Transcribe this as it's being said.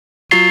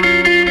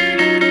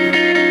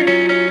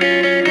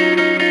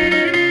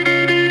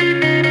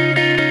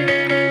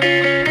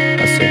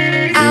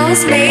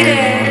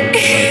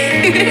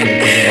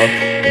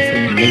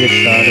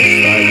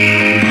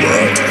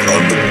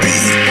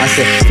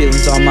said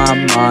feelings on my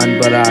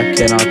mind, but I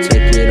cannot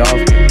take it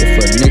off. If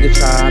a nigga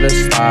try to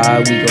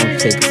slide, we gon'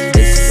 take his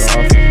faces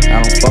off.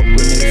 I don't fuck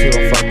with niggas who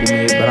don't fuck with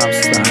me, but I'm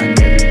sliding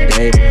every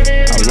day.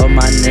 I love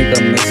my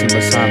nigga Mason,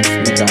 but sometimes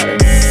we gotta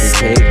be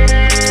paid.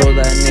 Told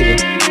that nigga,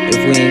 if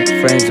we ain't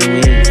friends, then we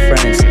ain't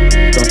friends.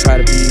 Don't try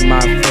to be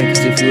my friend,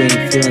 cause if you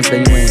ain't feelings,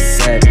 then you ain't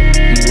dead.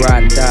 You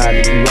ride or die,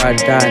 if you ride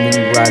or die, then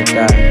you ride or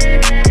die.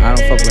 I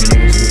don't fuck with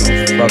niggas who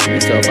don't fuck with me,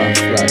 so if I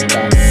ride or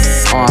die.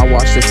 I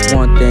watched this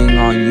one thing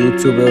on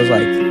YouTube, it was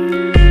like,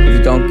 if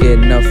you don't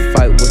get enough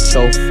fight with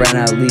your friend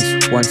at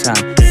least one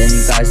time, then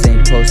you guys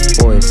ain't close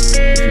boys,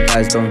 if you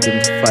guys don't get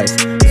into fights.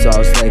 So I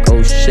was like,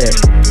 oh shit,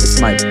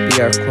 this might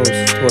be our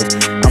closest toys.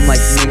 I'm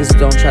like, niggas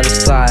don't try to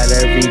slide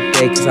every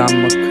day, cause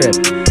I'm a crip.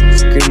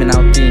 Screaming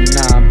out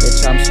 3-9,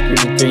 bitch, I'm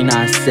screaming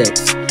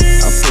 396.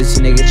 A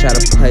pussy nigga try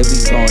to play,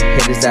 we gon'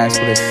 hit his ass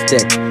with a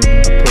stick.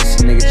 A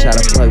pussy nigga try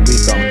to play, we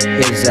gon'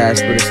 hit his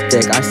ass with a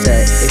stick. I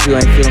said, if you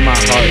ain't feeling my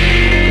heart,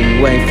 then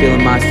you ain't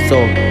feeling my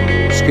soul.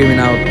 Screaming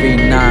out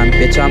 3-9,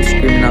 bitch, I'm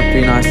screaming out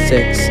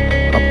 396.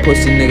 A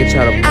pussy nigga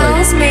try to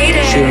play,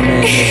 shoot him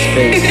in his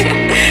face.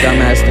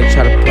 Dumbass nigga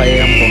try to play,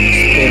 I'm gon'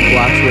 spin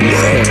blocks with his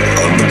kick.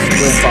 I'm gon'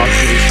 spin box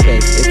with his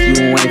cake. If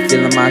you ain't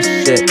feeling my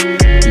shit,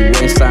 you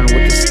ain't sliding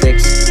with the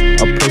sticks.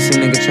 A pussy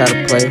nigga try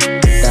to play,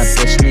 that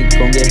bitch nigga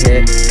gon' get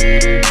hit.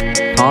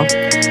 Huh?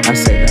 I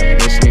said that.